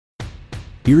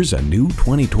Here's a new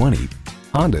 2020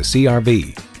 Honda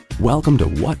CR-V. Welcome to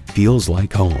what feels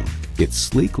like home. It's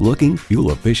sleek looking,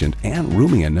 fuel efficient, and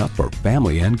roomy enough for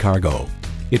family and cargo.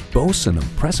 It boasts an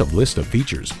impressive list of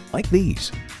features like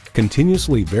these: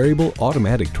 continuously variable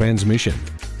automatic transmission,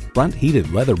 front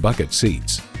heated leather bucket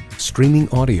seats, streaming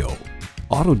audio,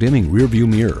 auto dimming rear view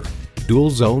mirror,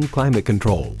 dual zone climate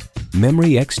control,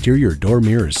 memory exterior door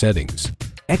mirror settings,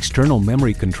 external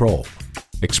memory control,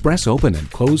 express open and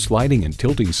closed sliding and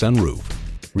tilting sunroof,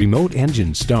 remote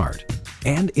engine start,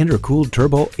 and intercooled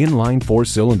turbo inline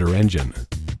 4-cylinder engine.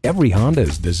 Every Honda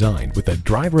is designed with a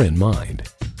driver in mind.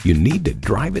 You need to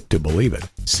drive it to believe it.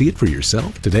 See it for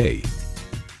yourself today.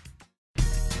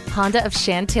 Honda of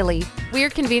Chantilly. We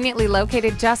are conveniently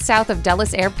located just south of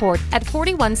Dulles Airport at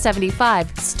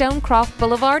 4175 Stonecroft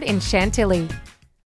Boulevard in Chantilly.